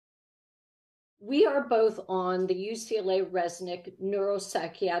We are both on the UCLA Resnick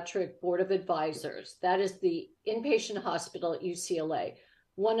Neuropsychiatric Board of Advisors. That is the inpatient hospital at UCLA,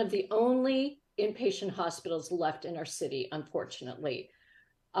 one of the only inpatient hospitals left in our city, unfortunately.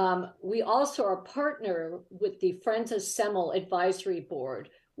 We also are partner with the Friends of Semel Advisory Board,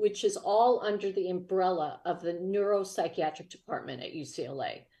 which is all under the umbrella of the neuropsychiatric department at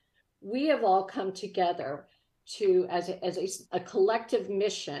UCLA. We have all come together to, as a collective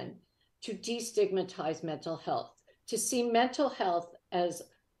mission, to destigmatize mental health, to see mental health as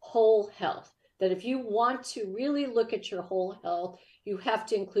whole health, that if you want to really look at your whole health, you have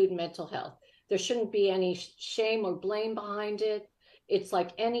to include mental health. There shouldn't be any shame or blame behind it. It's like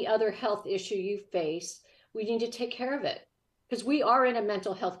any other health issue you face. We need to take care of it because we are in a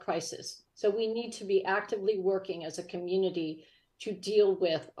mental health crisis. So we need to be actively working as a community to deal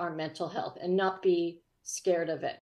with our mental health and not be scared of it.